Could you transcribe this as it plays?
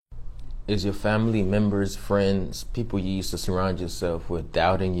Is your family members, friends, people you used to surround yourself with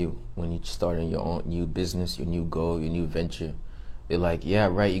doubting you when you starting your own new business, your new goal, your new venture? They're like, yeah,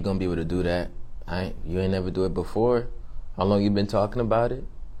 right, you're gonna be able to do that. You ain't never do it before. How long you been talking about it?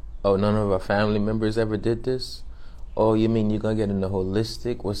 Oh, none of our family members ever did this? Oh, you mean you're gonna get into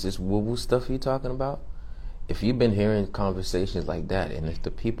holistic? What's this woo-woo stuff you talking about? If you've been hearing conversations like that, and if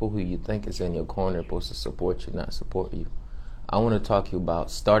the people who you think is in your corner are supposed to support you, not support you, I want to talk to you about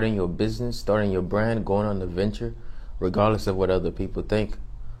starting your business, starting your brand, going on the venture, regardless of what other people think,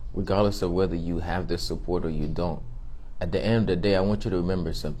 regardless of whether you have the support or you don't. At the end of the day, I want you to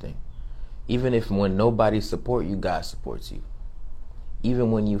remember something. Even if when nobody supports you, God supports you.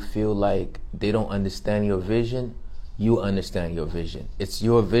 Even when you feel like they don't understand your vision, you understand your vision. It's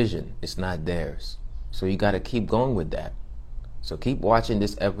your vision. It's not theirs. So you got to keep going with that. So keep watching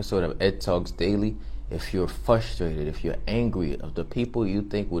this episode of Ed Talks Daily. If you're frustrated, if you're angry of the people you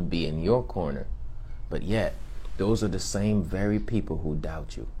think would be in your corner, but yet those are the same very people who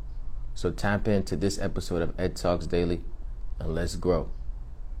doubt you. So tap into this episode of Ed Talks Daily and let's grow.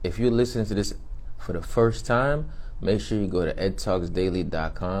 If you're listening to this for the first time, make sure you go to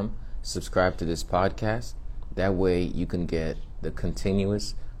edtalksdaily.com, subscribe to this podcast. That way you can get the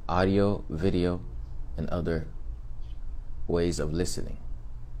continuous audio, video, and other ways of listening.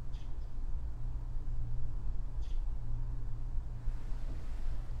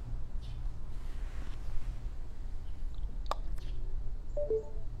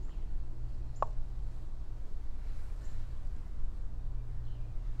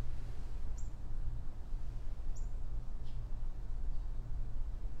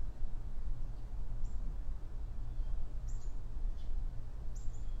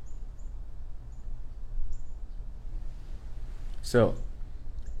 So,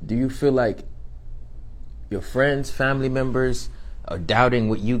 do you feel like your friends, family members are doubting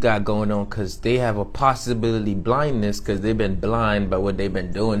what you got going on because they have a possibility blindness because they've been blind by what they've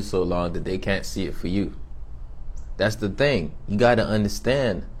been doing so long that they can't see it for you? That's the thing. You got to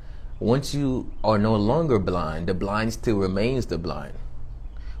understand, once you are no longer blind, the blind still remains the blind.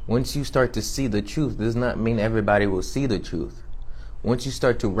 Once you start to see the truth, does not mean everybody will see the truth. Once you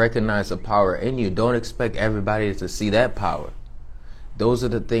start to recognize the power in you, don't expect everybody to see that power. Those are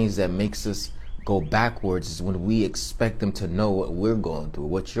the things that makes us go backwards, is when we expect them to know what we're going through.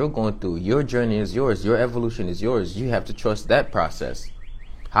 What you're going through, your journey is yours. Your evolution is yours. You have to trust that process.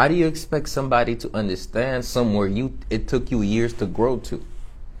 How do you expect somebody to understand somewhere it took you years to grow to?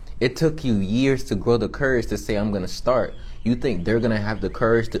 It took you years to grow the courage to say, I'm going to start. You think they're going to have the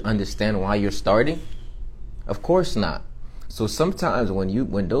courage to understand why you're starting? Of course not. So sometimes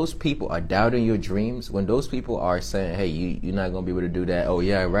when those people are doubting your dreams, when those people are saying, hey, you're not going to be able to do that. Oh,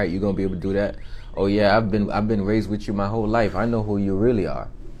 yeah, right. You're going to be able to do that. Oh, yeah, I've been raised with you my whole life. I know who you really are.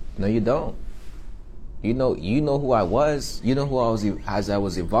 No, you don't. You know who I was. You know who I was as I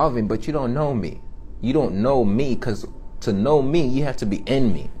was evolving, but you don't know me. You don't know me, because to know me, you have to be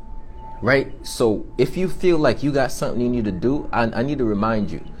in me. Right? So if you feel like you got something you need to do, I need to remind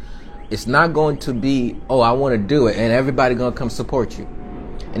you. It's not going to be, oh, I want to do it, and everybody going to come support you.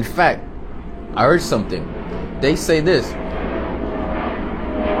 In fact, I heard something. They say this.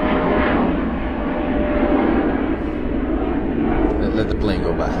 Let the plane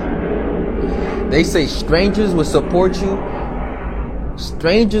go by. They say strangers will support you.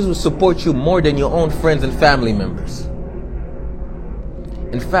 Strangers will support you more than your own friends and family members.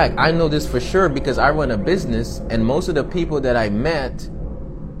 In fact, I know this for sure because I run a business, and most of the people that I met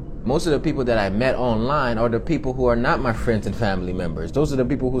online are the people who are not my friends and family members. Those are the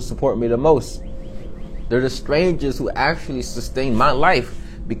people who support me the most. They're the strangers who actually sustain my life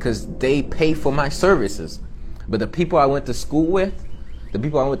because they pay for my services. But the people I went to school with, the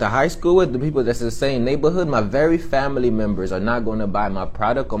people I went to high school with, the people that's in the same neighborhood, my very family members are not going to buy my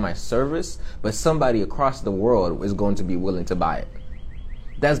product or my service, but somebody across the world is going to be willing to buy it.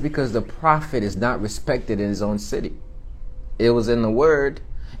 That's because the prophet is not respected in his own city. It was in the word.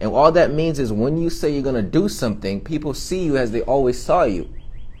 And all that means is when you say you're going to do something, people see you as they always saw you.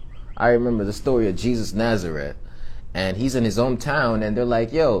 I remember the story of Jesus Nazareth, and he's in his hometown, and they're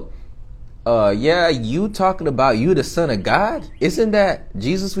like, yo, yeah, you talking about you the son of God? Isn't that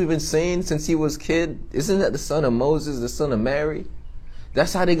Jesus we've been seeing since he was a kid? Isn't that the son of Moses, the son of Mary?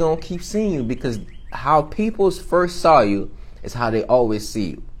 That's how they're going to keep seeing you, because how people first saw you is how they always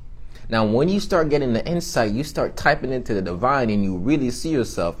see you. Now, when you start getting the insight, you start typing into the divine and you really see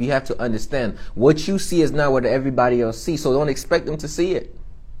yourself. You have to understand what you see is not what everybody else sees. So don't expect them to see it.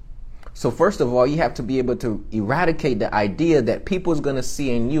 So first of all, you have to be able to eradicate the idea that people's going to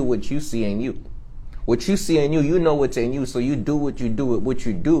see in you what you see in you. What you see in you, you know what's in you. So you do what you do with what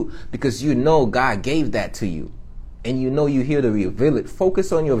you do because you know God gave that to you. And you know you're here to reveal it.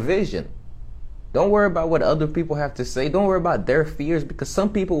 Focus on your vision. Don't worry about what other people have to say. Don't worry about their fears because some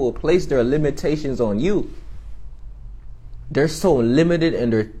people will place their limitations on you. They're so limited in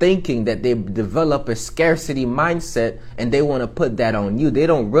their thinking that they develop a scarcity mindset and they want to put that on you. They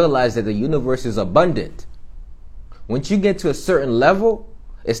don't realize that the universe is abundant. Once you get to a certain level,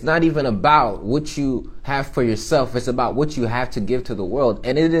 it's not even about what you have for yourself. It's about what you have to give to the world.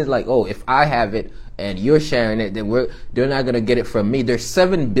 And it is like, oh, if I have it and you're sharing it, then they're not going to get it from me. There's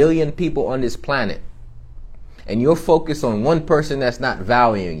 7 billion people on this planet. And you're focused on one person that's not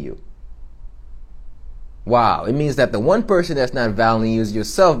valuing you. Wow. It means that the one person that's not valuing you is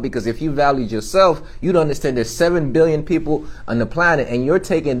yourself, because if you valued yourself, you'd understand there's 7 billion people on the planet and you're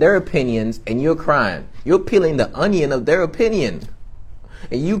taking their opinions and you're crying. You're peeling the onion of their opinion.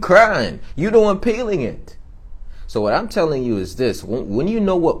 And you crying. You the one peeling it. So what I'm telling you is this. When you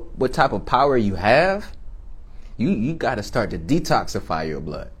know what type of power you have, you got to start to detoxify your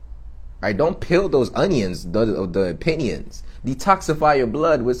blood. Right? Don't peel those onions, the opinions. Detoxify your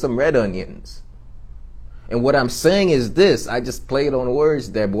blood with some red onions. And what I'm saying is this. I just played on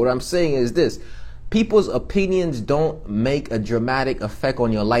words there. But what I'm saying is this. People's opinions don't make a dramatic effect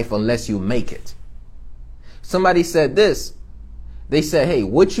on your life unless you make it. Somebody said this. They said, hey,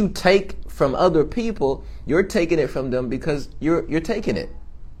 what you take from other people, you're taking it from them because you're taking it.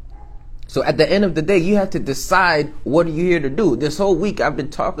 So at the end of the day, you have to decide what are you here to do. This whole week I've been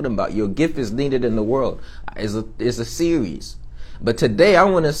talking about your gift is needed in the world. It's a series. But today I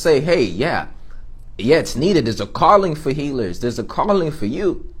want to say, hey, yeah, it's needed. There's a calling for healers. There's a calling for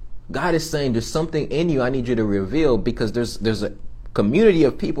you. God is saying there's something in you I need you to reveal because there's a community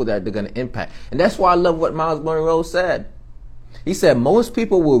of people that they're going to impact. And that's why I love what Miles Monroe said. He said, most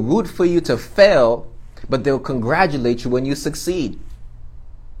people will root for you to fail, but they'll congratulate you when you succeed.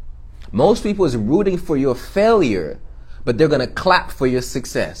 Most people is rooting for your failure, but they're going to clap for your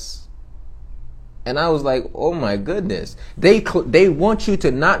success. And I was like, oh my goodness. They want you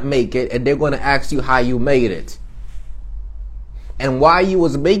to not make it, and they're going to ask you how you made it. And while you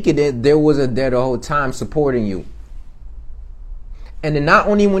was making it, there wasn't there the whole time supporting you. And then not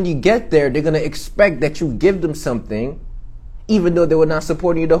only when you get there, they're going to expect that you give them something, even though they were not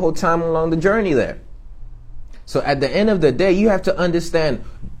supporting you the whole time along the journey there. So at the end of the day, you have to understand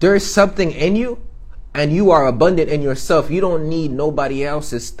there's something in you and you are abundant in yourself. You don't need nobody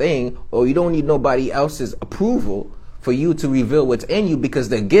else's thing, or you don't need nobody else's approval for you to reveal what's in you, because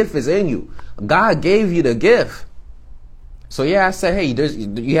the gift is in you. God gave you the gift. So yeah, I say, hey,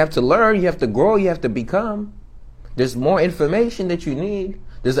 you have to learn, you have to grow, you have to become. There's more information that you need.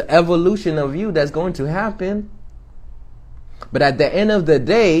 There's an evolution of you that's going to happen. But at the end of the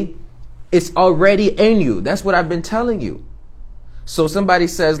day, it's already in you. That's what I've been telling you. So somebody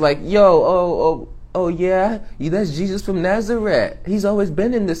says like, yo, oh yeah, that's Jesus from Nazareth. He's always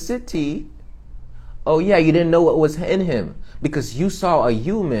been in the city. Oh yeah, you didn't know what was in him because you saw a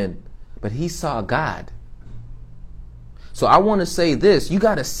human, but he saw God. So I want to say this. You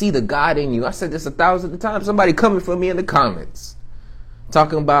got to see the God in you. I said this 1,000 times. Somebody coming for me in the comments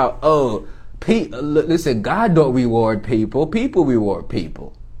talking about, oh, listen, God don't reward people. People reward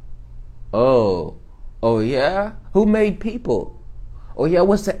people. Oh yeah? Who made people? Oh yeah,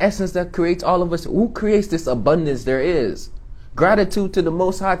 what's the essence that creates all of us? Who creates this abundance there is? Gratitude to the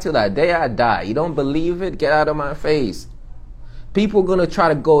Most High till that day I die. You don't believe it? Get out of my face. People are going to try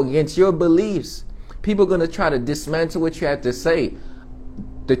to go against your beliefs. People are going to try to dismantle what you have to say.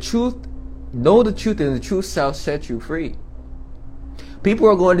 The truth, know the truth, and the truth shall set you free. People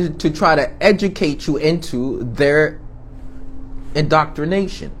are going to try to educate you into their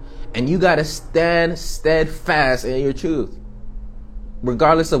indoctrination. And you got to stand steadfast in your truth.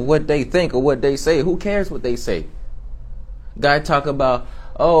 Regardless of what they think or what they say. Who cares what they say? Guy talk about,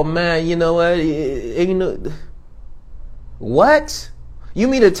 oh man, you know what? What? You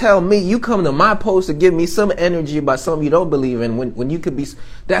mean to tell me you come to my post to give me some energy about something you don't believe in when you could be...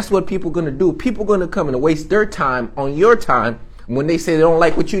 That's what people are going to do. People are going to come and waste their time on your time when they say they don't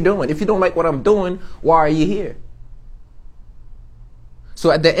like what you're doing. If you don't like what I'm doing, why are you here? So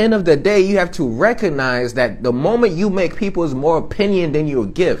at the end of the day, you have to recognize that the moment you make people's more opinion than your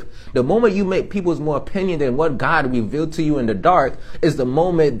gift, the moment you make people's more opinion than what God revealed to you in the dark, is the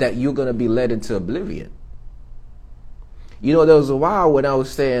moment that you're going to be led into oblivion. You know, there was a while when I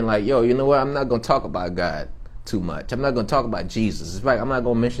was saying like, yo, you know what? I'm not going to talk about God too much. I'm not going to talk about Jesus. In fact, I'm not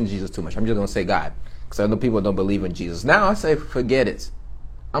going to mention Jesus too much. I'm just going to say God, because I know people don't believe in Jesus. Now I say, forget it.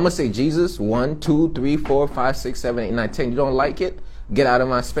 I'm going to say Jesus 1, 2, 3, 4, 5, 6, 7, 8, 9, 10. You don't like it? Get out of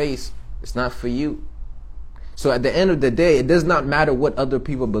my space. It's not for you. So at the end of the day, it does not matter what other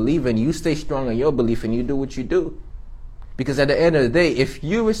people believe in. You stay strong in your belief and you do what you do. Because at the end of the day, if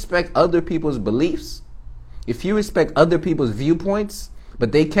you respect other people's beliefs, if you respect other people's viewpoints,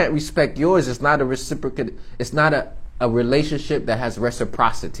 but they can't respect yours, it's not a reciprocate, it's not a relationship that has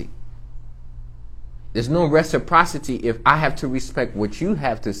reciprocity. There's no reciprocity if I have to respect what you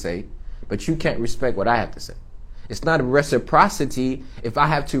have to say, but you can't respect what I have to say. It's not a reciprocity if I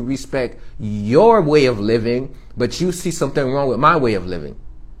have to respect your way of living, but you see something wrong with my way of living.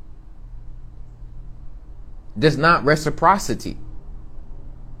 There's not reciprocity.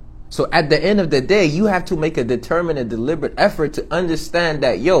 So at the end of the day, you have to make a determined and deliberate effort to understand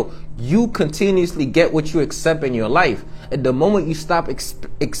that, you continuously get what you accept in your life. And the moment you stop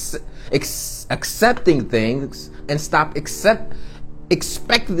accepting things and stop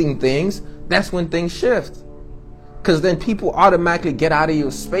expecting things, that's when things shift. Because then people automatically get out of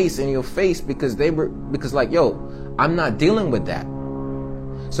your space and your face because I'm not dealing with that.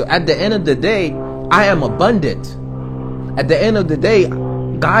 So at the end of the day, I am abundant. At the end of the day,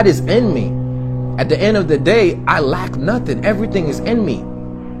 God is in me. At the end of the day, I lack nothing. Everything is in me.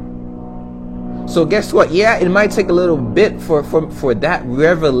 So guess what? Yeah, it might take a little bit for that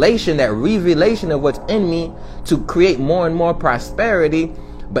revelation of what's in me to create more and more prosperity.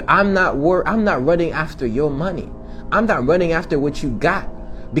 But I'm not running after your money. I'm not running after what you got.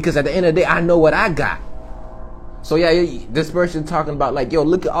 Because at the end of the day, I know what I got. So yeah, this person talking about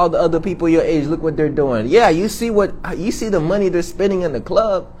look at all the other people your age, look what they're doing. Yeah, you see the money they're spending in the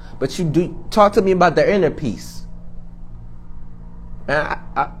club, but you do talk to me about their inner peace. Man,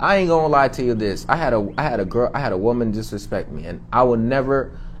 I ain't gonna lie to you this. I had a woman disrespect me, and I will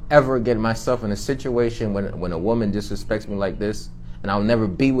never ever get myself in a situation when a woman disrespects me like this, and I'll never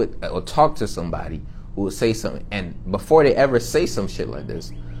be with or talk to somebody who will say something, and before they ever say some shit like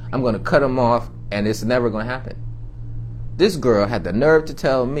this, I'm gonna cut them off, and it's never gonna happen. This girl had the nerve to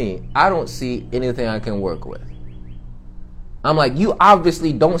tell me, I don't see anything I can work with. I'm like, you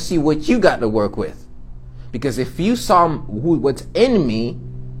obviously don't see what you got to work with. Because if you saw what's in me,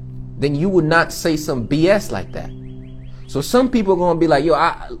 then you would not say some BS like that. So some people are going to be like,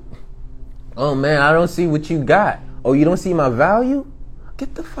 oh man, I don't see what you got. Oh, you don't see my value?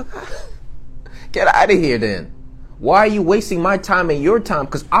 Get the fuck out. Get out of here then. Why are you wasting my time and your time?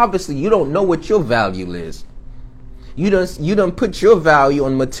 Because obviously you don't know what your value is. You done put your value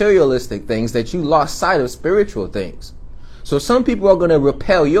on materialistic things that you lost sight of spiritual things. So some people are going to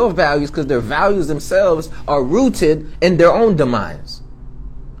repel your values because their values themselves are rooted in their own demise.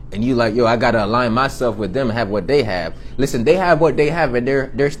 And you like, I got to align myself with them and have what they have. Listen, they have what they have and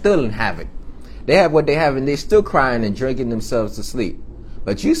they're still in havoc. They have what they have and they're still crying and drinking themselves to sleep.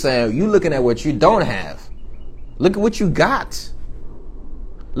 But you saying, you looking at what you don't have. Look at what you got.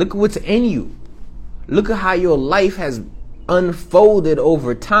 Look at what's in you. Look at how your life has unfolded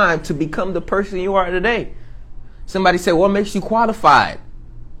over time to become the person you are today. Somebody said, what makes you qualified?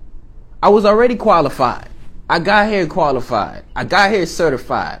 I was already qualified. I got here qualified. I got here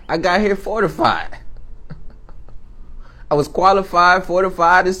certified. I got here fortified. I was qualified,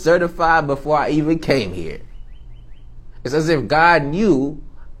 fortified, and certified before I even came here. It's as if God knew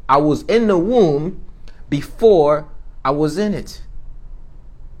I was in the womb before I was in it.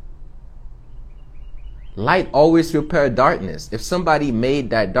 Light always repairs darkness. If somebody made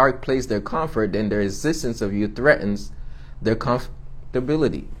that dark place their comfort, then their existence of you threatens their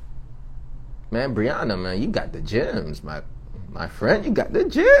comfortability. Man, Brianna, man, you got the gems. My friend, you got the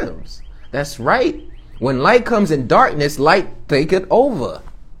gems. That's right. When light comes in darkness, light take it over.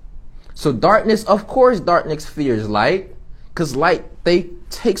 So darkness, of course, darkness fears light, because light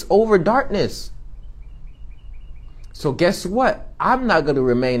takes over darkness. So guess what? I'm not going to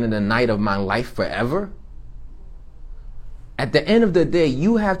remain in the night of my life forever. At the end of the day,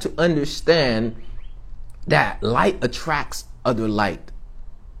 you have to understand that light attracts other light.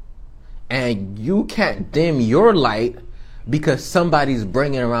 And you can't dim your light because somebody's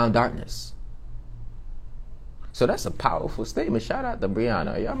bringing around darkness. So that's a powerful statement. Shout out to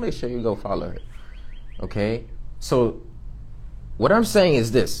Brianna. Y'all make sure you go follow her. Okay? So what I'm saying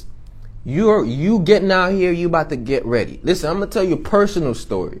is this. You getting out here, you about to get ready. Listen, I'm going to tell you a personal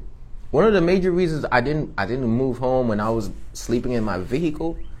story. One of the major reasons I didn't move home when I was sleeping in my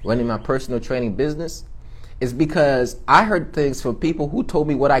vehicle, running my personal training business, is because I heard things from people who told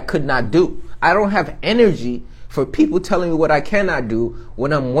me what I could not do. I don't have energy for people telling me what I cannot do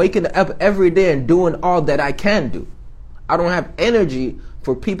when I'm waking up every day and doing all that I can do. I don't have energy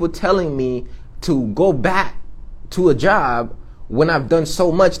for people telling me to go back to a job when I've done so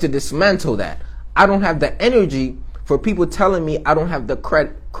much to dismantle that. I don't have the energy for people telling me I don't have the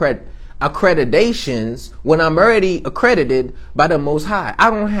accreditations when I'm already accredited by the Most High. I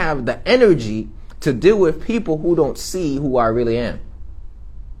don't have the energy to deal with people who don't see who I really am.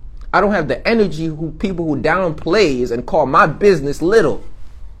 I don't have the energy people who downplays and call my business little.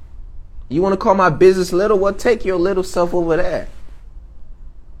 You want to call my business little? Well, take your little self over there.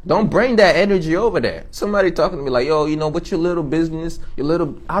 Don't bring that energy over there. Somebody talking to me like, yo, what's your little business? I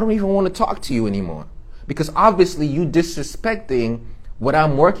don't even want to talk to you anymore. Because obviously you disrespecting what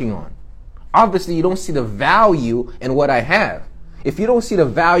I'm working on. Obviously you don't see the value in what I have. If you don't see the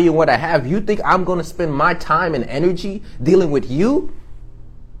value in what I have, you think I'm going to spend my time and energy dealing with you?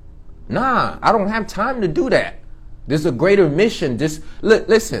 Nah, I don't have time to do that. There's a greater mission.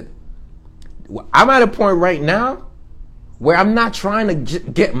 Listen, I'm at a point right now where I'm not trying to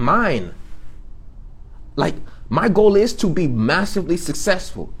get mine. Like, my goal is to be massively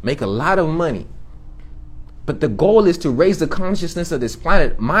successful, make a lot of money. But the goal is to raise the consciousness of this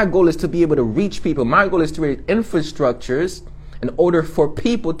planet. My goal is to be able to reach people. My goal is to create infrastructures in order for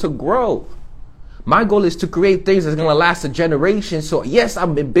people to grow. My goal is to create things that's going to last a generation. So yes,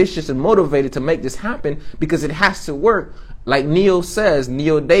 I'm ambitious and motivated to make this happen because it has to work. Like Neo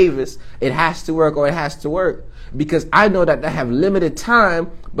Davis, it has to work or it has to work. Because I know that I have limited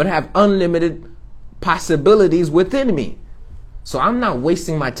time, but have unlimited possibilities within me. So I'm not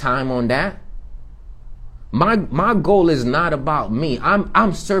wasting my time on that. My goal is not about me.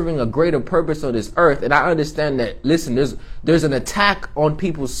 I'm serving a greater purpose on this earth, and I understand that. Listen, there's an attack on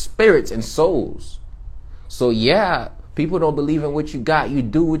people's spirits and souls. So yeah, people don't believe in what you got. You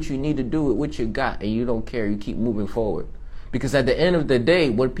do what you need to do with what you got, and you don't care. You keep moving forward. Because at the end of the day,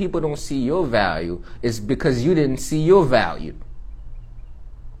 when people don't see your value, it's because you didn't see your value.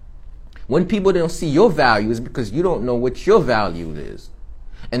 When people don't see your value, it's because you don't know what your value is.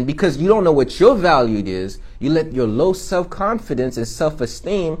 And because you don't know what your value is, you let your low self-confidence and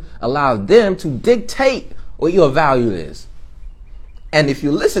self-esteem allow them to dictate what your value is. And if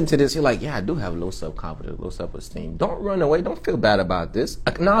you listen to this, you're like, yeah, I do have low self-confidence, low self-esteem. Don't run away. Don't feel bad about this.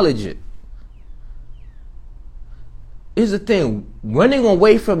 Acknowledge it. Here's the thing. Running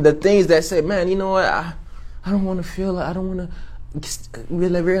away from the things that say, man, you know what? I don't want to feel it. I don't want to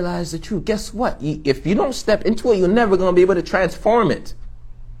really realize the truth. Guess what? If you don't step into it, you're never going to be able to transform it.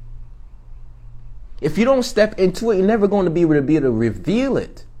 If you don't step into it, you're never going to be able to reveal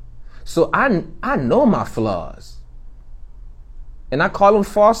it. So I know my flaws. And I call them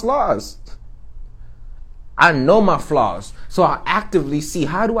false laws. I know my flaws. So I actively see,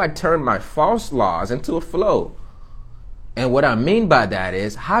 how do I turn my false laws into a flow? And what I mean by that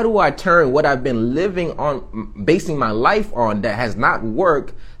is, how do I turn what I've been living on, basing my life on, that has not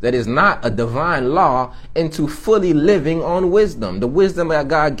worked, that is not a divine law, into fully living on wisdom, the wisdom that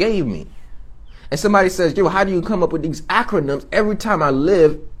God gave me? And somebody says, yo, how do you come up with these acronyms? Every time I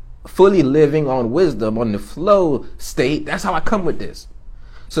live fully living on wisdom, on the flow state, that's how I come with this.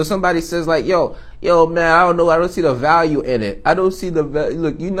 So somebody says like, yo, man, I don't know. I don't see the value in it. I don't see the value.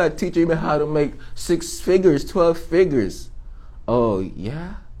 Look, you're not teaching me how to make 6 figures, 12 figures. Oh,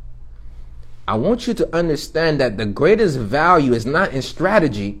 yeah? I want you to understand that the greatest value is not in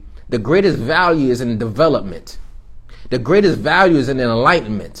strategy. The greatest value is in development. The greatest value is in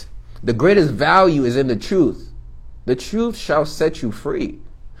enlightenment. The greatest value is in the truth. The truth shall set you free.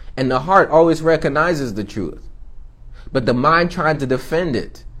 And the heart always recognizes the truth. But the mind trying to defend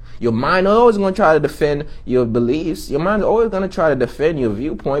it. Your mind is always going to try to defend your beliefs. Your mind is always going to try to defend your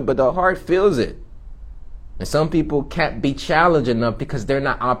viewpoint, but the heart feels it. And some people can't be challenged enough because they're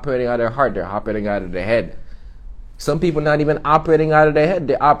not operating out of their heart. They're operating out of their head. Some people not even operating out of their head.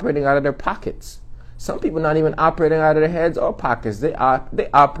 They're operating out of their pockets. Some people not even operating out of their heads or pockets. They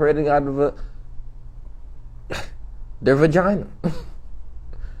operating out of their vagina.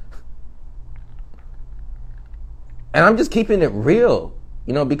 And I'm just keeping it real,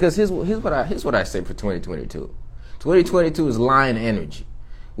 because here's what I say for 2022. 2022 is lion energy,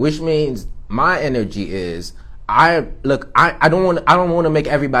 which means my energy is I don't want to make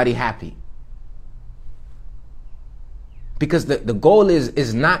everybody happy. Because the goal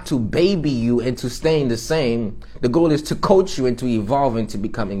is not to baby you into staying the same. The goal is to coach you into evolving to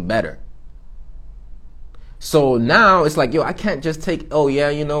becoming better. So now it's like, yo, I can't just take, oh yeah,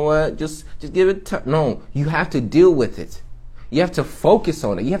 you know what? Just give it time. No, you have to deal with it. You have to focus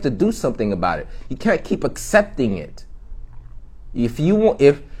on it. You have to do something about it. You can't keep accepting it. If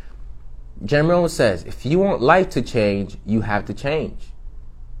Jim Rohn says, if you want life to change, you have to change.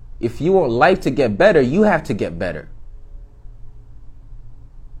 If you want life to get better, you have to get better.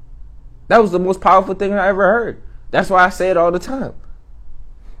 That was the most powerful thing I ever heard. That's why I say it all the time.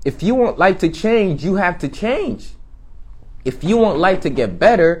 If you want life to change, you have to change. If you want life to get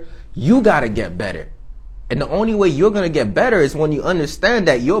better, You got to get better. And the only way you're going to get better is when you understand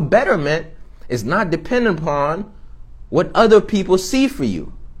that your betterment is not dependent upon what other people see for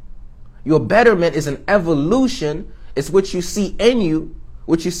you. Your betterment is an evolution. It's what you see in you,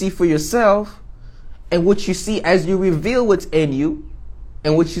 what you see for yourself, and what you see as you reveal what's in you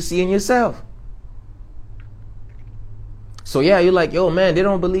and what you see in yourself. So yeah, you're like, yo, man, they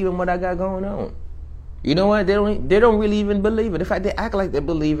don't believe in what I got going on. You know what? They don't really even believe it. In fact, they act like they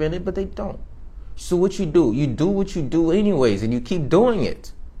believe in it, but they don't. So what you do what you do anyways, and you keep doing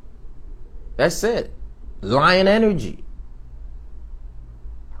it. That's it. Lion energy.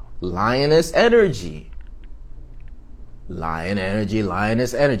 Lioness energy. Lion energy,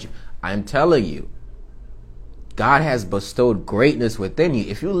 lioness energy. I'm telling you, God has bestowed greatness within you.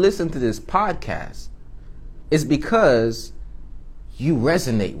 If you listen to this podcast, it's because you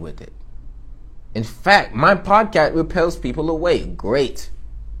resonate with it. In fact, my podcast repels people away. Great.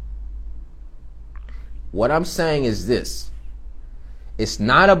 What I'm saying is this. It's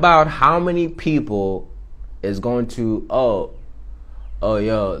not about how many people is going to,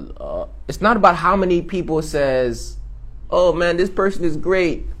 it's not about how many people says, oh man, this person is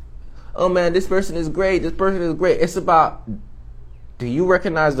great. Oh man, this person is great. This person is great. It's about, do you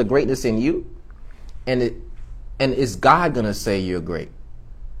recognize the greatness in you? And is God going to say you're great?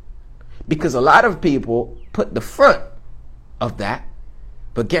 Because a lot of people put the front of that.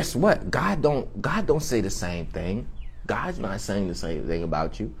 But guess what? God don't say the same thing. God's not saying the same thing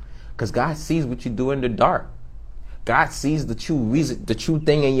about you. Because God sees what you do in the dark. God sees the true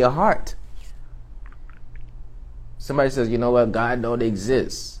thing in your heart. Somebody says, you know what? God don't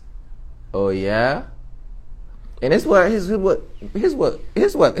exist. Oh yeah? And here's what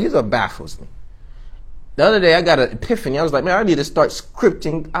baffles me. The other day I got an epiphany. I was like, man, I need to start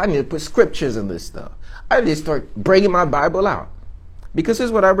scripting. I need to put scriptures in this stuff. I need to start bringing my Bible out. Because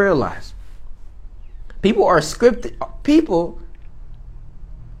here's what I realized. People are scripted.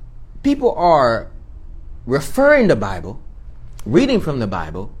 People are referring the Bible, reading from the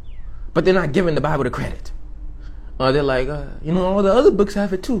Bible, but they're not giving the Bible the credit. They're like, all the other books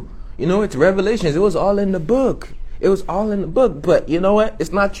have it too. It's Revelations. It was all in the book. It was all in the book. But you know what?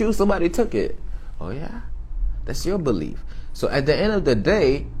 It's not true. Somebody took it. Oh, yeah? That's your belief. So at the end of the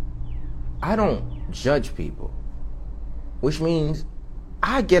day, I don't judge people. Which means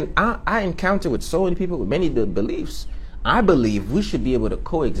I encounter with so many people with many beliefs. I believe we should be able to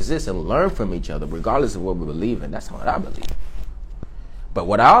coexist and learn from each other regardless of what we believe in. That's what I believe. But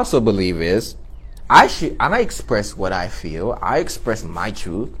what I also believe is I express what I feel. I express my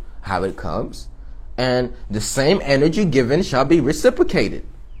truth, how it comes. And the same energy given shall be reciprocated.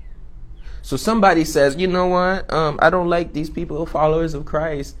 So somebody says, you know what? I don't like these people, followers of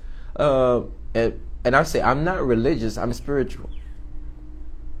Christ. And I say, I'm not religious. I'm spiritual.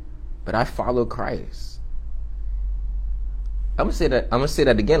 But I follow Christ. I'm gonna say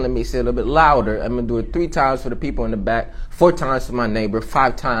that again. Let me say it a little bit louder. I'm gonna do it 3 times for the people in the back, 4 times for my neighbor,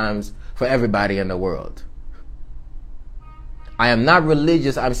 5 times for everybody in the world. I am not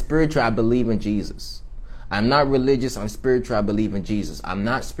religious. I'm spiritual. I believe in Jesus. I'm not religious. I'm spiritual. I believe in Jesus. I'm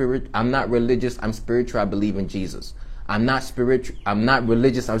not religious. I'm spiritual. I believe in Jesus. I'm not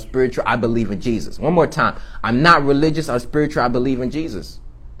religious. I'm spiritual. I believe in Jesus. One more time. I'm not religious. I'm spiritual. I believe in Jesus.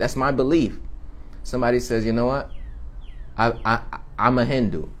 That's my belief. Somebody says, you know what? I'm a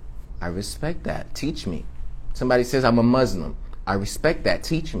Hindu. I respect that. Teach me. Somebody says I'm a Muslim. I respect that.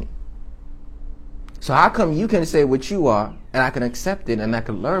 Teach me. So how come you can say what you are and I can accept it and I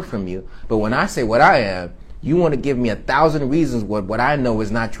can learn from you, but when I say what I am, you want to give me 1,000 reasons what I know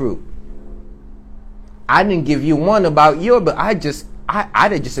is not true? I didn't give you one about your, but I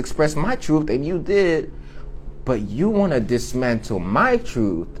did just express my truth and you did. But you want to dismantle my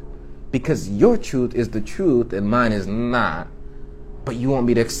truth because your truth is the truth and mine is not. But you want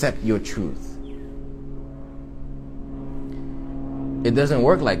me to accept your truth. It doesn't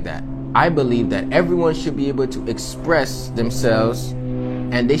work like that. I believe that everyone should be able to express themselves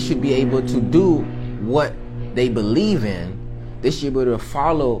and they should be able to do what they believe in. They should be able to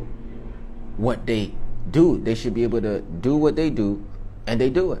follow what they do. They should be able to do what they do and they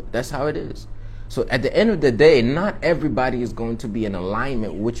do it. That's how it is. So at the end of the day, not everybody is going to be in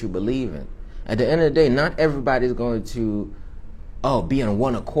alignment with what you believe in. At the end of the day, not everybody is going to be in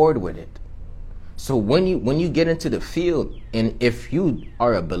one accord with it. So when you get into the field, and if you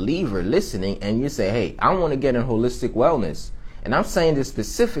are a believer listening and you say, hey, I want to get in holistic wellness, and I'm saying this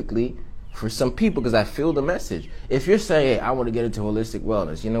specifically for some people because I feel the message. If you're saying, hey, I want to get into holistic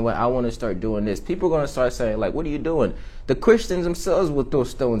wellness, you know what, I want to start doing this, people are going to start saying, like, what are you doing? The Christians themselves will throw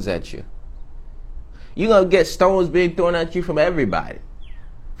stones at you. You're going to get stones being thrown at you from everybody.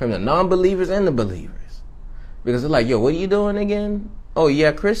 from the non-believers and the believers. Because they're like, yo, what are you doing again? Oh,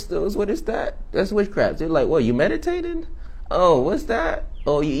 yeah, crystals. What is that? That's witchcraft. They're like, what, you meditating? Oh, what's that?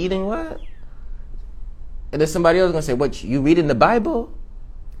 Oh, you eating what? And then somebody else is going to say, what, you reading the Bible?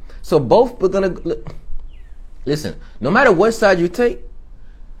 So both are going to, listen, no matter what side you take,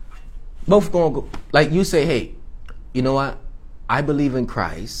 both going to go, like you say, hey, you know what? I believe in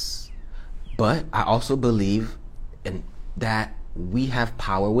Christ, but I also believe in that we have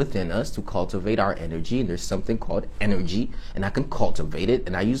power within us to cultivate our energy, and there's something called energy, and I can cultivate it,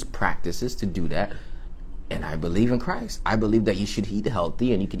 and I use practices to do that. And I believe in Christ. I believe that you should eat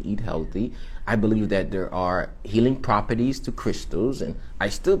healthy, and you can eat healthy. I believe that there are healing properties to crystals, and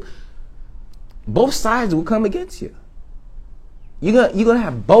both sides will come against you. You're gonna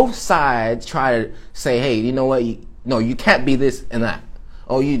have both sides try to say, hey, you know what? No, you can't be this and that.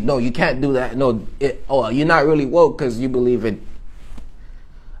 Oh, you can't do that. No, you're not really woke because you believe in.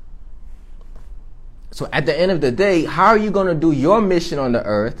 So at the end of the day, how are you going to do your mission on the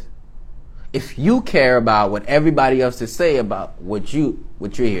earth if you care about what everybody else is saying about what you're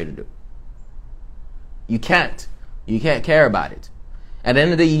here to do? You can't. You can't care about it. At the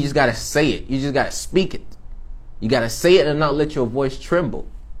end of the day, you just got to say it. You just got to speak it. You got to say it and not let your voice tremble.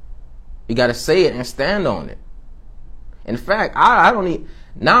 You got to say it and stand on it. In fact,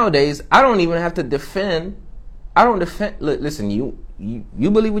 nowadays, I don't even have to defend. I don't defend. Listen, you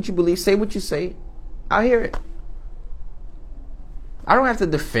believe what you believe. Say what you say. I hear it. I don't have to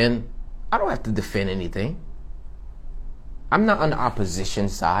defend. I don't have to defend anything. I'm not on the opposition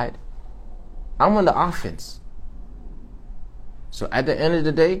side. I'm on the offense. So at the end of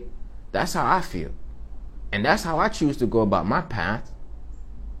the day, that's how I feel. And that's how I choose to go about my path.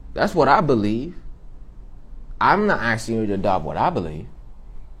 That's what I believe. I'm not asking you to adopt what I believe.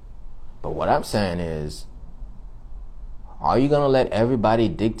 But what I'm saying is, are you going to let everybody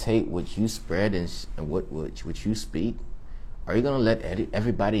dictate what you spread and what you speak? Are you going to let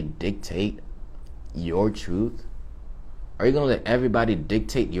everybody dictate your truth? Are you going to let everybody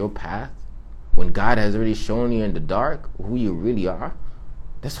dictate your path when God has already shown you in the dark who you really are?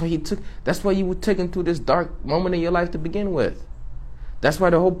 That's why you were taken through this dark moment in your life to begin with. That's why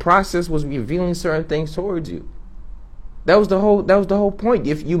the whole process was revealing certain things towards you. That was the whole point.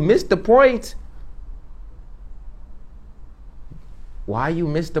 If you missed the point, why you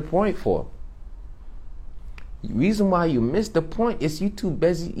missed the point for? The reason why you missed the point is you too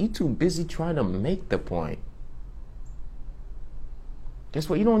busy trying to make the point. Guess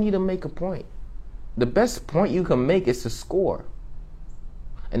what? You don't need to make a point. The best point you can make is to score.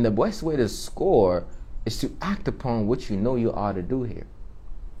 And the best way to score is to act upon what you know you ought to do here.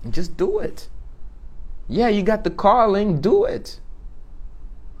 And just do it. Yeah, you got the calling, do it.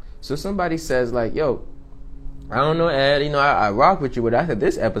 So somebody says like, yo, I don't know, Ed, I rock with you, but after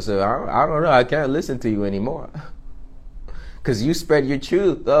this episode, I don't know, I can't listen to you anymore. Because you spread your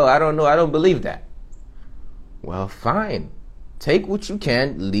truth. Oh, I don't know, I don't believe that. Well, fine. Take what you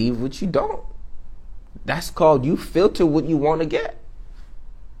can, leave what you don't. That's called you filter what you want to get.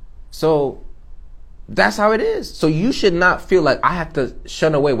 So that's how it is. So you should not feel like I have to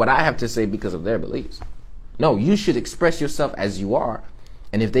shun away what I have to say because of their beliefs. No, you should express yourself as you are.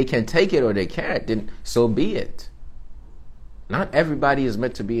 And if they can take it or they can't, then so be it. Not everybody is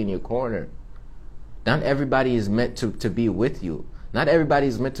meant to be in your corner. Not everybody is meant to be with you. Not everybody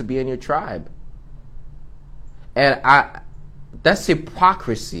is meant to be in your tribe. And that's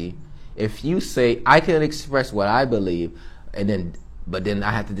hypocrisy if you say, I can express what I believe, but then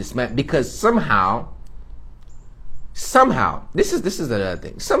I have to dismantle, because somehow, this is another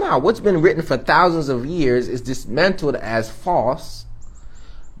thing. Somehow what's been written for thousands of years is dismantled as false,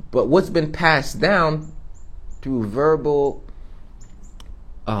 but what's been passed down through verbal,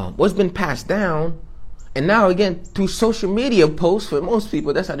 what's been passed down, and now again through social media posts, for most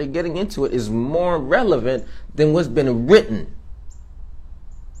people, that's how they're getting into it, is more relevant than what's been written.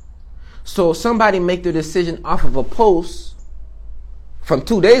 So somebody make their decision off of a post from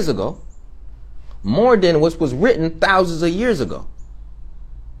 2 days ago more than what was written thousands of years ago.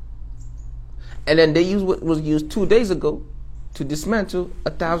 And then they use what was used 2 days ago to dismantle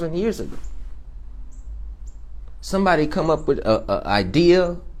 1,000 years ago. Somebody come up with an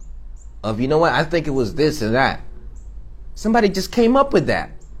idea of, you know what, I think it was this and that. Somebody just came up with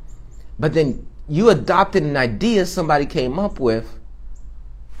that. But then you adopted an idea somebody came up with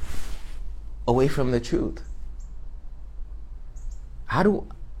away from the truth.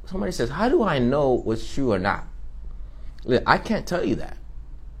 Somebody says, how do I know what's true or not? I can't tell you that.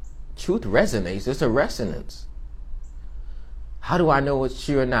 Truth resonates. There's a resonance. How do I know what's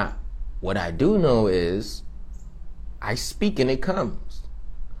true or not? What I do know is I speak and it comes.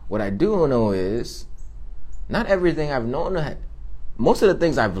 What I do know is not everything I've known. Most of the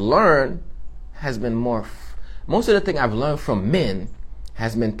things I've learned has been most of the thing I've learned from men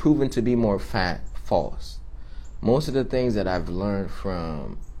has been proven to be more false. Most of the things that I've learned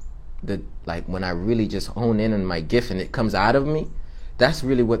from when I really just hone in on my gift and it comes out of me, that's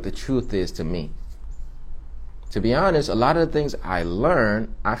really what the truth is to me. To be honest, a lot of the things I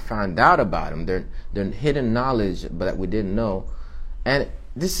learned, I found out about them. They're hidden knowledge, but that we didn't know. And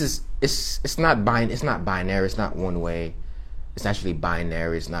it's not binary. It's not one way. It's actually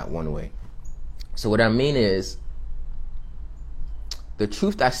binary. It's not one way. So what I mean is, the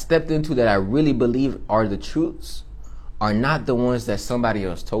truth I stepped into that I really believe are the truths are not the ones that somebody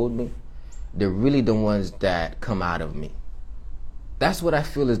else told me. They're really the ones that come out of me. That's what I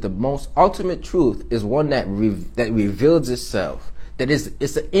feel is the most ultimate truth, is one that reveals itself.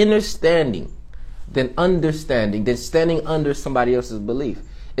 It's an inner standing, then understanding, then standing under somebody else's belief.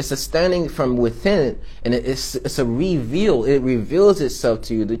 It's a standing from within, and it's a reveal. It reveals itself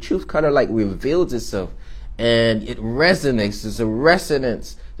to you. The truth kind of like reveals itself, and it resonates. There's a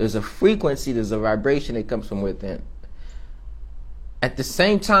resonance. There's a frequency. There's a vibration that comes from within. At the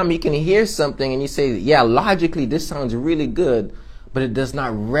same time, you can hear something and you say, yeah, logically this sounds really good, but it does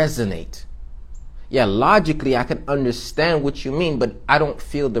not resonate. Yeah, logically I can understand what you mean, but I don't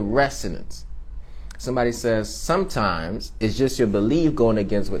feel the resonance. Somebody says sometimes it's just your belief going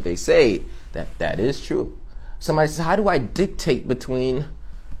against what they say. That is true. Somebody says, how do I dictate between?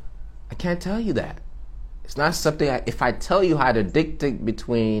 I can't tell you that. It's not something, if I tell you how to dictate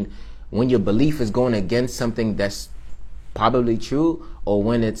between when your belief is going against something that's probably true or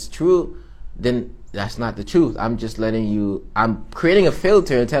when it's true, then that's not the truth. I'm just I'm creating a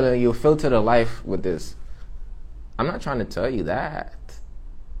filter and telling you, filter the life with this. I'm not trying to tell you that.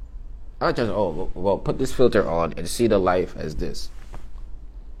 I'm not just, put this filter on and see the life as this.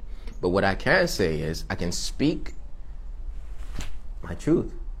 But what I can say is I can speak my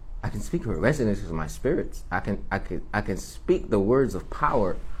truth. I can speak what resonates with my spirits. I can speak the words of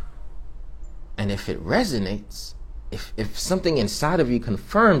power. And if it resonates, if something inside of you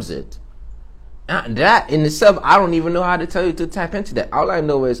confirms it, that in itself, I don't even know how to tell you to tap into that. All I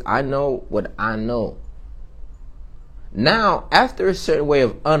know is I know what I know. Now, after a certain way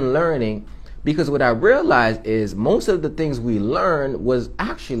of unlearning, because what I realized is most of the things we learned was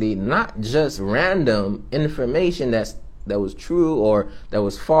actually not just random information that was true or that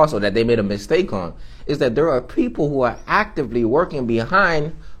was false or that they made a mistake on, is that there are people who are actively working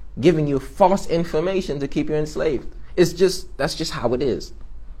behind giving you false information to keep you enslaved. That's just how it is.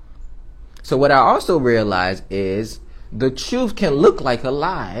 So what I also realized is the truth can look like a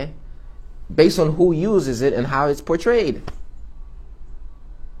lie based on who uses it and how it's portrayed.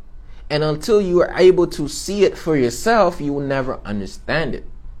 And until you are able to see it for yourself, you will never understand it.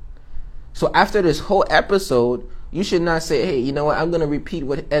 So after this whole episode, you should not say, hey, you know what, I'm going to repeat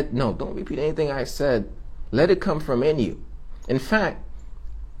no, don't repeat anything I said. Let it come from in you. In fact,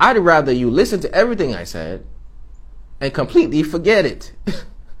 I'd rather you listen to everything I said and completely forget it.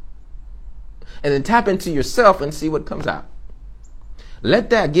 And then tap into yourself and see what comes out.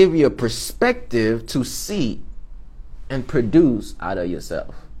 Let that give you a perspective to see and produce out of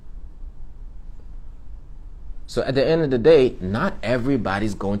yourself. So at the end of the day, not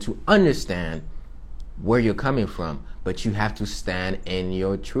everybody's going to understand where you're coming from, but you have to stand in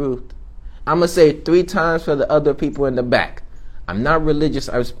your truth. I'm going to say it 3 times for the other people in the back. I'm not religious,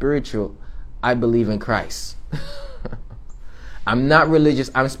 I'm spiritual. I believe in Christ. I'm not religious,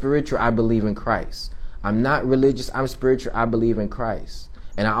 I'm spiritual, I believe in Christ. I'm not religious, I'm spiritual, I believe in Christ.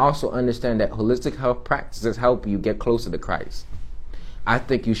 And I also understand that holistic health practices help you get closer to Christ. I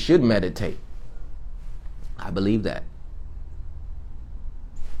think you should meditate. I believe that.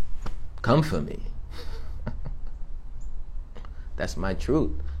 Come for me. That's my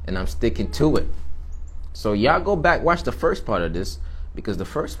truth, and I'm sticking to it. So y'all go back, watch the first part of this, because the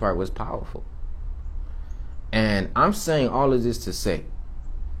first part was powerful. And I'm saying all of this to say,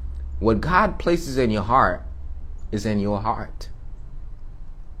 what God places in your heart is in your heart.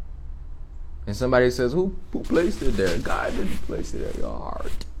 And somebody says, who placed it there? God didn't place it in your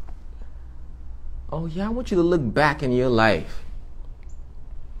heart. Oh yeah, I want you to look back in your life.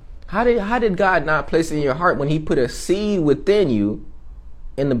 How did God not place it in your heart when he put a seed within you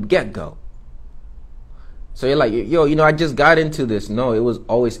in the get-go? So you're like, yo, I just got into this. No, it was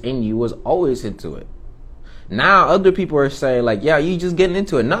always in you. It was always into it. Now other people are saying like, yeah, you just getting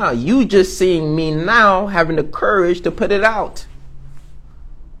into it. Nah, you just seeing me now having the courage to put it out.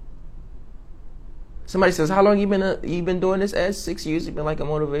 Somebody says, how long you been doing this, Ed? 6 years? You've been like a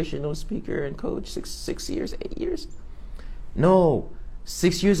motivational speaker and coach? 6 years, 8 years? No,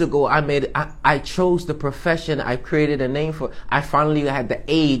 6 years ago, I chose the profession. I created a name for. I finally had the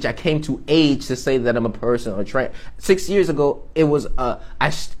age. I came to age to say that I'm a personal trainer. 6 years ago, it was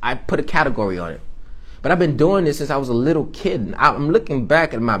I put a category on it. But I've been doing this since I was a little kid. And I'm looking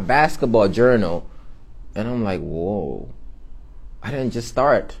back at my basketball journal, and I'm like, whoa! I didn't just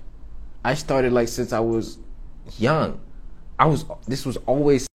start. I started like since I was young. This was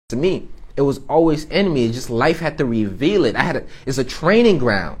always to me. It was always in me. It's just life had to reveal it. It's a training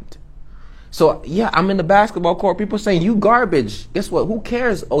ground. So yeah, I'm in the basketball court. People saying you garbage. Guess what? Who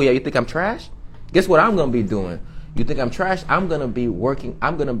cares? Oh yeah, you think I'm trash? Guess what I'm gonna be doing? You think I'm trash? I'm gonna be working.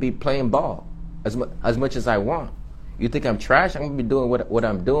 I'm gonna be playing ball as much as I want. You think I'm trash? I'm gonna be doing what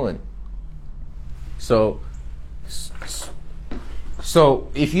I'm doing. So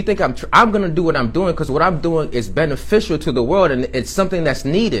if you think I'm going to do what I'm doing because what I'm doing is beneficial to the world and it's something that's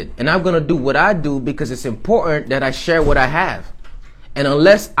needed. And I'm going to do what I do because it's important that I share what I have. And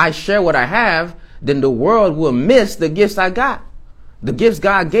unless I share what I have, then the world will miss the gifts I got. The gifts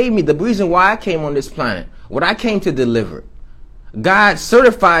God gave me, the reason why I came on this planet, what I came to deliver. God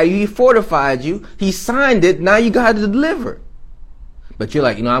certified you, He fortified you, He signed it, now you got to deliver. But you're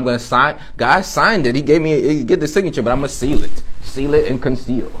like, I'm going to sign. God signed it. He get the signature, but I'm going to seal it. Seal it and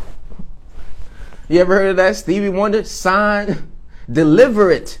conceal. You ever heard of that? Stevie Wonder? Sign,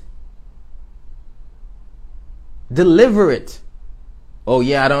 deliver it. Deliver it. Oh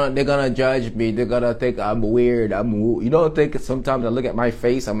yeah, they're going to judge me. They're going to think I'm weird. You don't think sometimes I look at my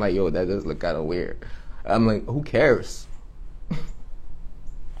face, I'm like, yo, that does look kind of weird. I'm like, who cares?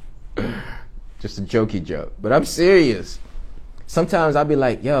 Just a jokey joke. But I'm serious. Sometimes I'll be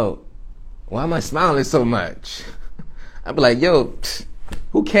like, yo, why am I smiling so much? I'll be like, yo,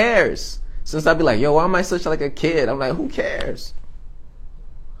 who cares? Since I'll be like, yo, why am I such like a kid? I'm like, who cares?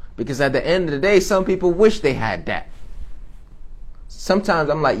 Because at the end of the day, some people wish they had that. Sometimes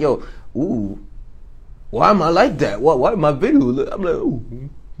I'm like, yo, ooh, why am I like that? Why my video? I'm like, ooh.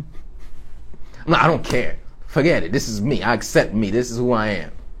 I'm like, I don't care. Forget it. This is me. I accept me. This is who I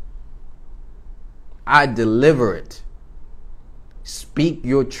am. I deliver it. Speak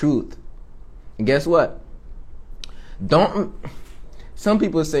your truth. And guess what? Some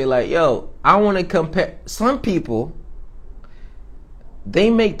people say like, yo, I want to compare. Some people,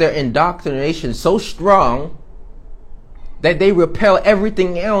 they make their indoctrination so strong that they repel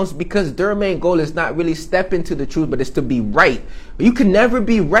everything else because their main goal is not really step into the truth, but it's to be right. You can never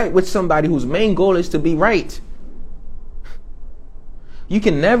be right with somebody whose main goal is to be right. You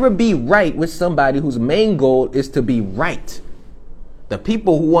can never be right with somebody whose main goal is to be right. The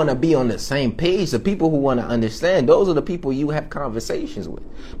people who want to be on the same page, the people who want to understand, those are the people you have conversations with.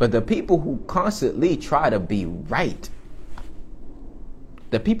 But the people who constantly try to be right,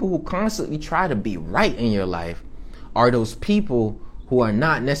 the people who constantly try to be right in your life are those people who are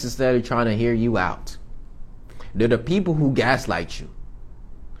not necessarily trying to hear you out. They're the people who gaslight you.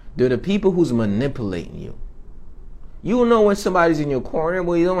 They're the people who's manipulating you. You'll know when somebody's in your corner,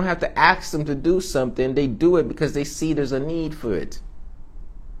 well, you don't have to ask them to do something. They do it because they see there's a need for it.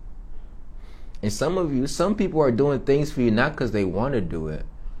 And some people are doing things for you not because they want to do it,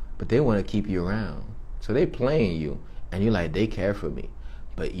 but they want to keep you around. So they playing you, and you're like, they care for me.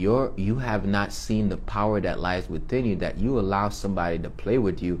 But you have not seen the power that lies within you, that you allow somebody to play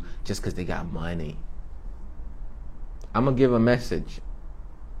with you just because they got money. I'm going to give a message.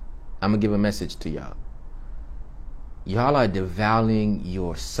 I'm going to give a message to y'all. Y'all are devaluing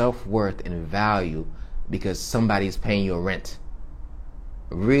your self-worth and value because somebody's paying your rent.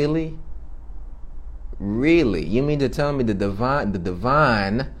 Really? Really? You mean to tell me the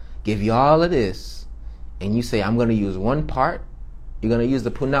divine give you all of this and you say, I'm going to use one part? You're going to use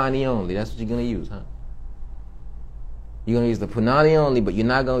the punani only. That's what you're going to use, huh? You're going to use the punani only, but you're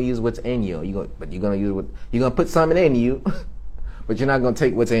not going to use what's in you. You're going to put something in you, but you're not going to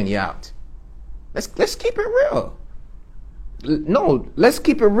take what's in you out. Let's keep it real. No, let's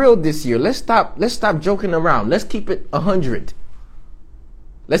keep it real this year. Let's stop joking around. Let's keep it 100.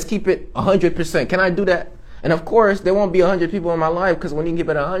 Let's keep it 100%. Can I do that? And of course, there won't be 100 people in my life because when you keep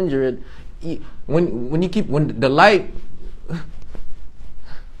it 100, when the light,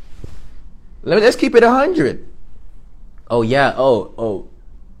 let's keep it 100. Oh yeah.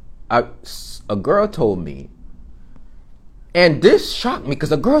 A girl told me, and this shocked me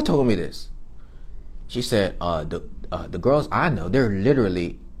because a girl told me this. She said, the girls I know,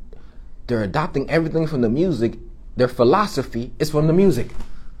 they're adopting everything from the music. Their philosophy is from the music.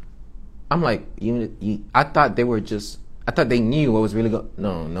 I'm like, I thought they knew what was really going.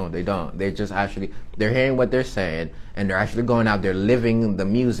 No, they don't. They're hearing what they're saying, and they're actually going out there living the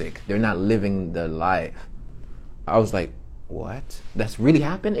music. They're not living the life. I was like, what? That's really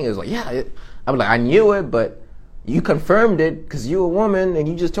happening? It was like, yeah. I was like, I knew it, but you confirmed it because you're a woman and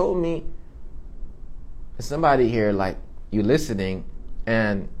you just told me. There's somebody here, like, you listening,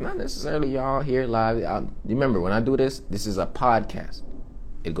 and not necessarily y'all here live. Remember, when I do this is a podcast.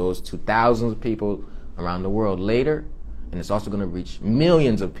 It goes to thousands of people around the world later, and it's also going to reach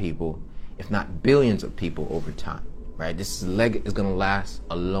millions of people, if not billions of people over time, right? This is going to last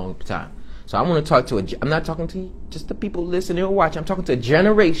a long time. So I want to talk to I'm not talking to just the people listening or watching. I'm talking to a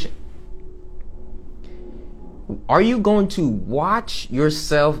generation. Are you going to watch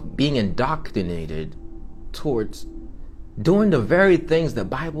yourself being indoctrinated towards doing the very things the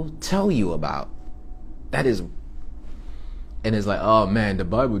Bible tell you about? That is, and it's like, oh man, the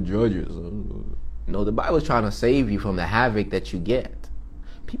Bible judges. No, the Bible's trying to save you from the havoc that you get.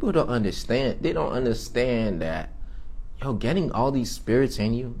 People don't understand. They don't understand that, getting all these spirits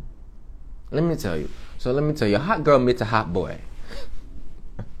in you. Let me tell you. A hot girl meets a hot boy.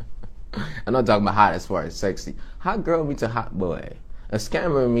 I'm not talking about hot as far as sexy. Hot girl meets a hot boy. A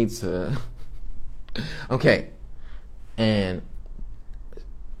scammer meets a... Okay. And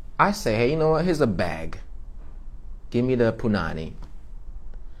I say, hey, you know what? Here's a bag. Give me the punani.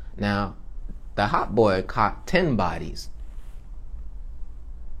 Now, the hot boy caught 10 bodies.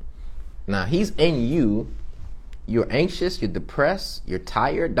 Now, he's in you. You're anxious. You're depressed. You're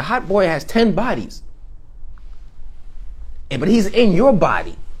tired. The hot boy has 10 bodies. But he's in your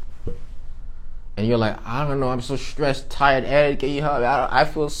body. And you're like, I don't know, I'm so stressed, tired. Ed, can you help me? I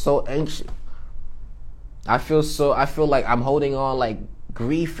feel so anxious. I feel like I'm holding on, like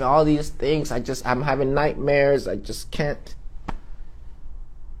grief and all these things. I'm having nightmares. I just can't.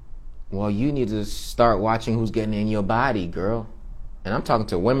 Well, you need to start watching who's getting in your body, girl. And I'm talking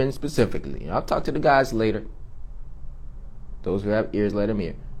to women specifically. I'll talk to the guys later. Those who have ears, let them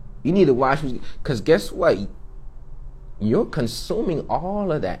hear. You need to watch because guess what? You're consuming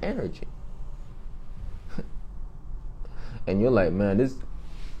all of that energy. And you're like, man, this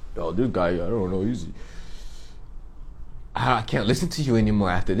guy, I don't know, I can't listen to you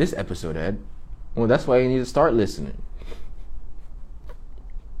anymore after this episode, Ed. Well, that's why you need to start listening.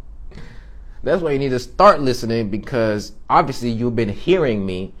 That's why you need to start listening, because obviously you've been hearing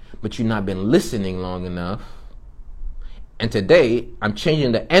me, but you've not been listening long enough. And today, I'm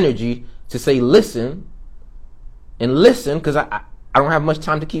changing the energy to say listen, and listen, because I don't have much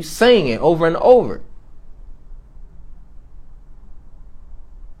time to keep saying it over and over.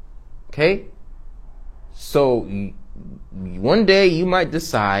 Okay? So, one day you might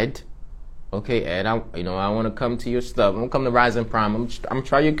decide, okay, Ed, I want to come to your stuff. I'm going to come to Rise and Prime. I'm going to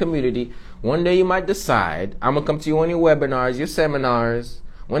try your community. One day you might decide, I'm going to come to you on your webinars, your seminars.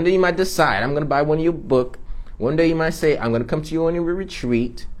 One day you might decide, I'm going to buy one of your book. One day you might say, I'm going to come to you on your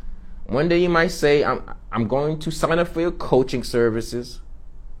retreat. One day you might say, I'm going to sign up for your coaching services.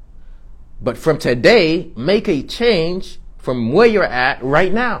 But from today, make a change from where you're at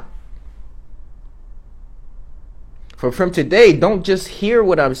right now. From today, don't just hear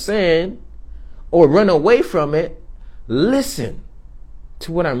what I'm saying or run away from it. Listen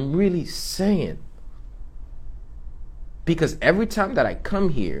to what I'm really saying. Because every time that I come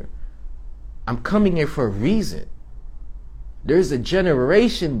here, I'm coming here for a reason. There's a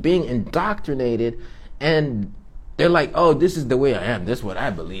generation being indoctrinated, and they're like, oh, this is the way I am. This is what I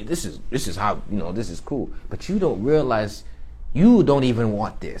believe. This is how, this is cool. But you don't realize you don't even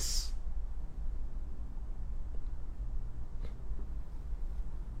want this.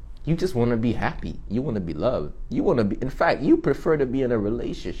 You just want to be happy. You want to be loved. In fact, you prefer to be in a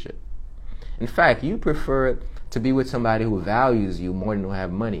relationship. In fact, you prefer to be with somebody who values you more than who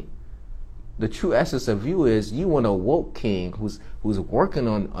have money. The true essence of you is you want a woke king who's working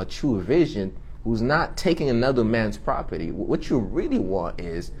on a true vision, who's not taking another man's property. What you really want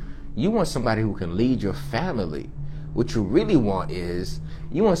is you want somebody who can lead your family. What you really want is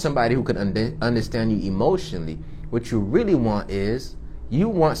you want somebody who can understand you emotionally. What you really want is you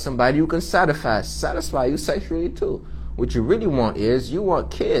want somebody who can satisfy you sexually too. What you really want is you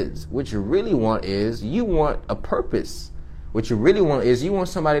want kids. What you really want is you want a purpose. What you really want is you want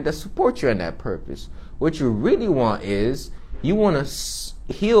somebody that supports you in that purpose. What you really want is you want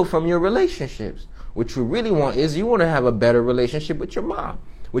to heal from your relationships. What you really want is you want to have a better relationship with your mom.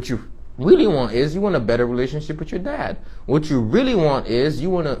 What you really want is you want a better relationship with your dad. What you really want is you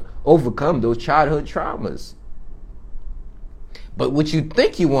want to overcome those childhood traumas. But what you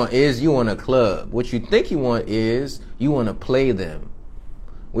think you want is you want a club. What you think you want is you want to play them.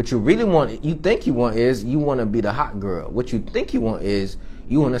 What you really want, you think you want is you want to be the hot girl. What you think you want is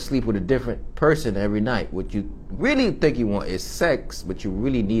you want to sleep with a different person every night. What you really think you want is sex. What you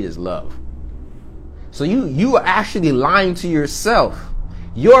really need is love. So you are actually lying to yourself.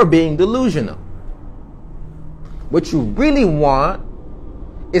 You're being delusional. What you really want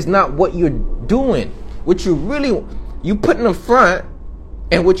is not what you're doing. What you really, you put in the front,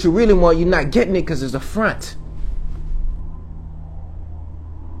 and what you really want, you're not getting it because there's a front.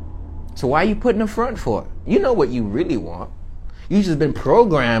 So why are you putting a front for? You know what you really want. You just been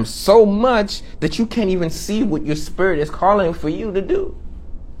programmed so much that you can't even see what your spirit is calling for you to do.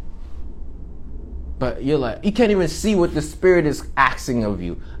 But you're like, you can't even see what the spirit is asking of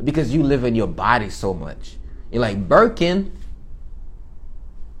you because you live in your body so much. You're like, Birkin.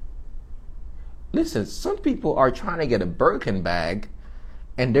 Listen, some people are trying to get a Birkin bag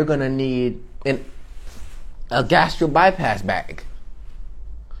and they're going to need a gastro bypass bag.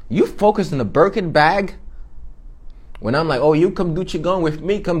 You focus on the Birkin bag when I'm like, oh, you come do Qigong with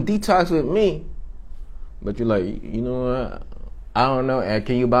me, come detox with me. But you're like, you know what? I don't know.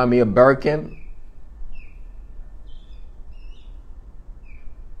 Can you buy me a Birkin?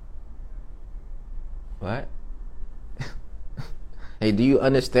 What? Hey, do you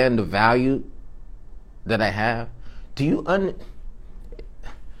understand the value that I have? Do you All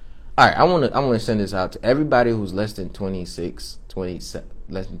right, I want to send this out to everybody who's less than 26, 27,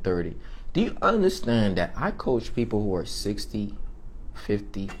 less than 30. Do you understand that I coach people who are 60,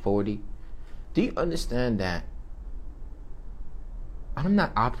 50, 40? Do you understand that I'm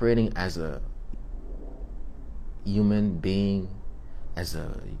not operating as a human being,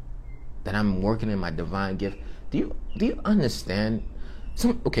 that I'm working in my divine gift? Do you understand?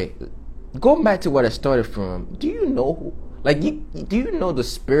 Okay, going back to what I started from, do you know do you know the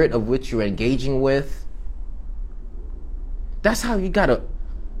spirit of which you're engaging with? That's how you gotta.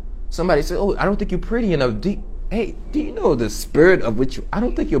 Somebody said, oh, I don't think you're pretty enough. Do you know the spirit of which I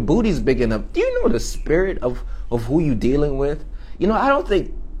don't think your booty's big enough? Do you know the spirit of who you're dealing with? You know, I don't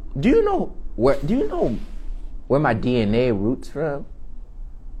think. Do you know where my DNA roots from?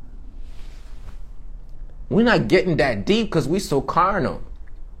 We're not getting that deep because we're so carnal.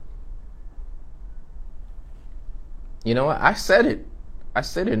 You know what? I said it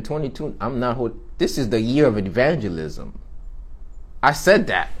in 22. This is the year of evangelism. I said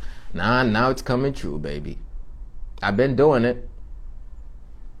that. Now it's coming true, baby. I've been doing it.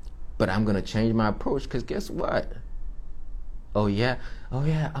 But I'm going to change my approach because guess what? Oh yeah,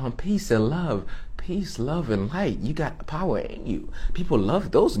 peace and love. Peace, love, and light. You got power in you. People love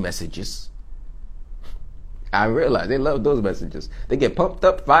those messages. I realize they love those messages. They get pumped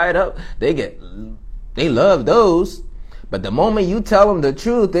up, fired up. They love those. But the moment you tell them the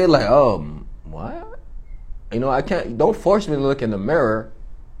truth, they're like, oh, what? You know, don't force me to look in the mirror.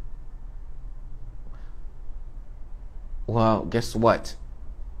 Well, guess what?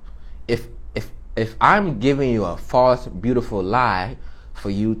 If I'm giving you a false, beautiful lie for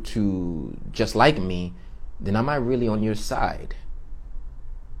you to just like me, then am I really on your side?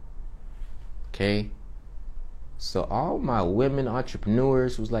 Okay? So all my women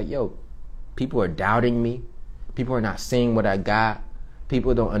entrepreneurs who's like, yo, people are doubting me. People are not seeing what I got.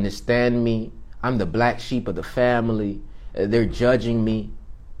 People don't understand me. I'm the black sheep of the family. They're judging me.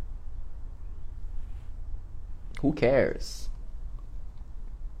 Who cares?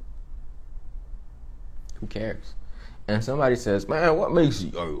 Who cares? And somebody says, man, what makes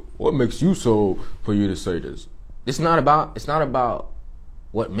you so for you to say this? It's not about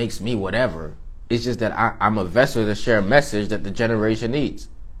what makes me whatever. It's just that I'm a vessel to share a message that the generation needs.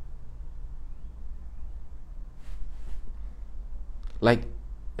 Like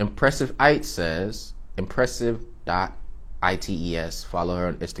Impressive Ite says, impressive.ite's, follow her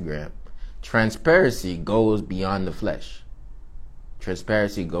on Instagram. Transparency goes beyond the flesh.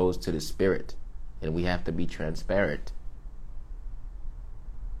 Transparency goes to the spirit. And we have to be transparent.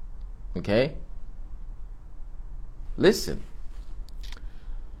 Okay? Listen.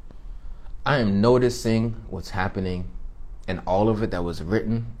 I am noticing what's happening, and all of it that was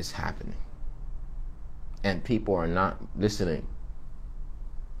written is happening. And people are not listening.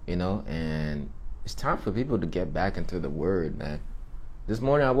 You know, and it's time for people to get back into the word, man. This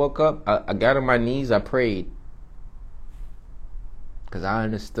morning I woke up, I got on my knees, I prayed. Because I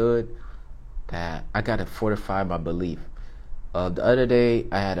understood that I got to fortify my belief. The other day,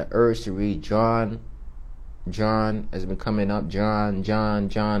 I had an urge to read John. John has been coming up.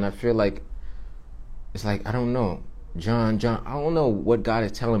 John. I feel like, it's like, I don't know. John. I don't know what God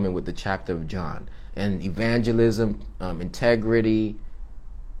is telling me with the chapter of John. And evangelism, integrity,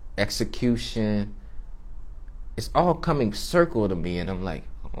 execution. It's all coming circle to me. And I'm like,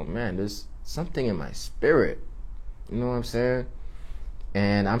 oh man, there's something in my spirit. You know what I'm saying?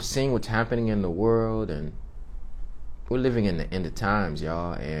 And I'm seeing what's happening in the world, and we're living in the end of times,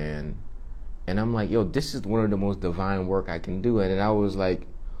 y'all. And And I'm like, yo, this is one of the most divine work I can do. And then I was like,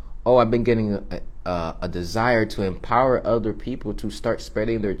 oh, I've been getting a desire to empower other people to start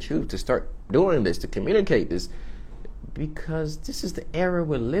spreading their truth, to start doing this, to communicate this. Because this is the era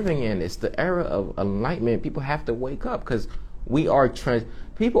we're living in. It's the era of enlightenment. People have to wake up because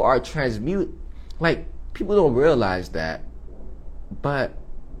people are transmute. Like, people don't realize that. But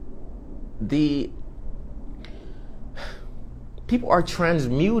people are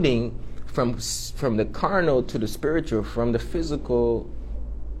transmuting from the carnal to the spiritual, from the physical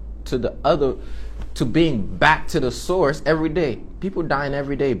to the other, to being back to the source every day. People dying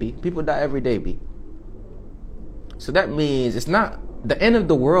every day, B. People die every day, B. So that means it's not the end of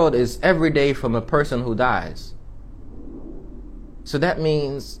the world is every day from a person who dies. So that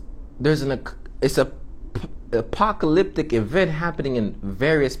means it's a apocalyptic event happening in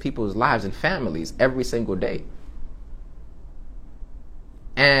various people's lives and families every single day.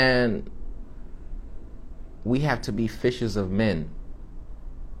 And we have to be fishers of men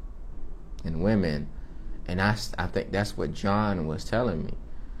and women. And I think that's what John was telling me.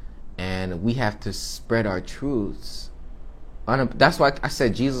 And we have to spread our truths. That's why I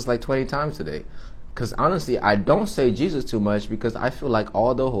said Jesus like 20 times today. Because honestly, I don't say Jesus too much because I feel like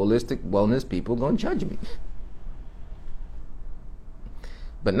all the holistic wellness people going to judge me.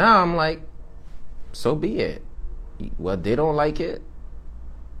 But now I'm like, so be it. Well, they don't like it.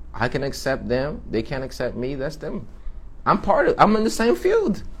 I can accept them. They can't accept me. That's them. I'm in the same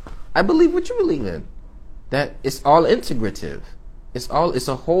field. I believe what you believe in. That it's all integrative. It's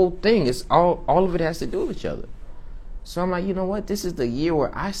a whole thing. It's all of it has to do with each other. So I'm like, you know what? This is the year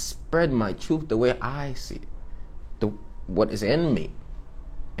where I spread my truth the way I see it. What is in me.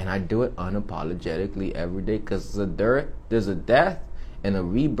 And I do it unapologetically every day because there's a death and a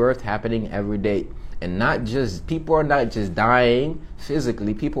rebirth happening every day. And people are not just dying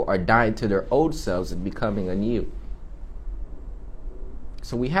physically, people are dying to their old selves and becoming anew.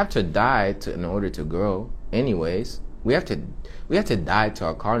 So we have to die in order to grow. Anyways, we have to die to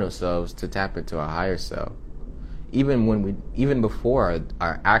our carnal selves to tap into our higher self. Even before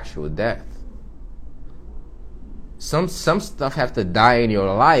our actual death. Some stuff have to die in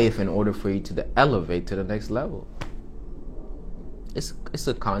your life in order for you to elevate to the next level. It's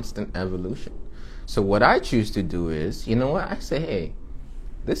a constant evolution. So what I choose to do is, you know what? I say, hey,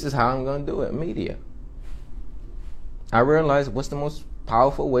 this is how I'm going to do it, media. I realize what's the most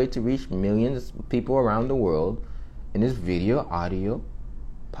powerful way to reach millions of people around the world, and it's video, audio,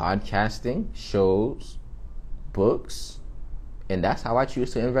 podcasting, shows, books, and that's how I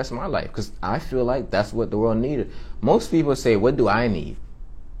choose to invest my life because I feel like that's what the world needed. Most people say, what do I need?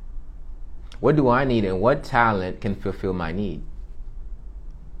 What do I need and what talent can fulfill my need?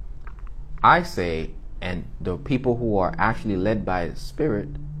 I say, and the people who are actually led by the Spirit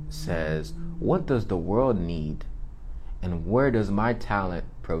says, what does the world need and where does my talent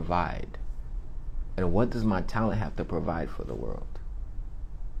provide? And what does my talent have to provide for the world?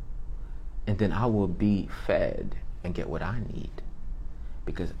 And then I will be fed and get what I need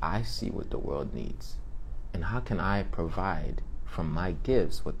because I see what the world needs. And how can I provide from my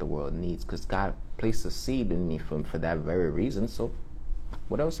gifts what the world needs? Because God placed a seed in me for that very reason. So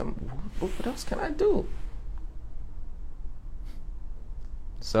what else can I do?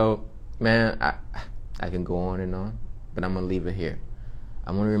 So, man, I can go on and on, but I'm going to leave it here.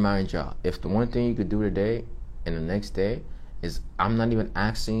 I want to remind y'all, if the one thing you could do today and the next day is I'm not even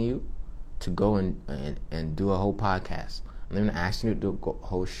asking you to go and do a whole podcast. I'm not even asking you to do a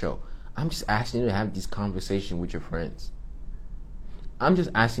whole show. I'm just asking you to have these conversations with your friends. I'm just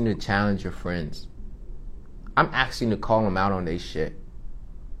asking you to challenge your friends. I'm asking you to call them out on their shit.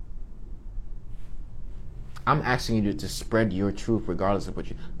 I'm asking you to spread your truth regardless of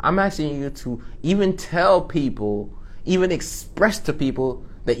I'm asking you to even tell people, even express to people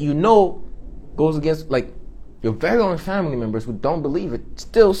that you know goes against, like, your very own family members who don't believe it.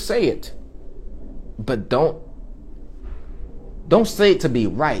 Still say it. But don't say it to be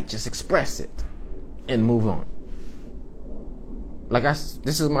right. Just express it and move on.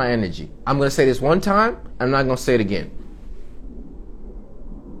 This is my energy. I'm going to say this one time. I'm not going to say it again.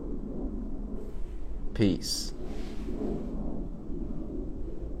 Peace.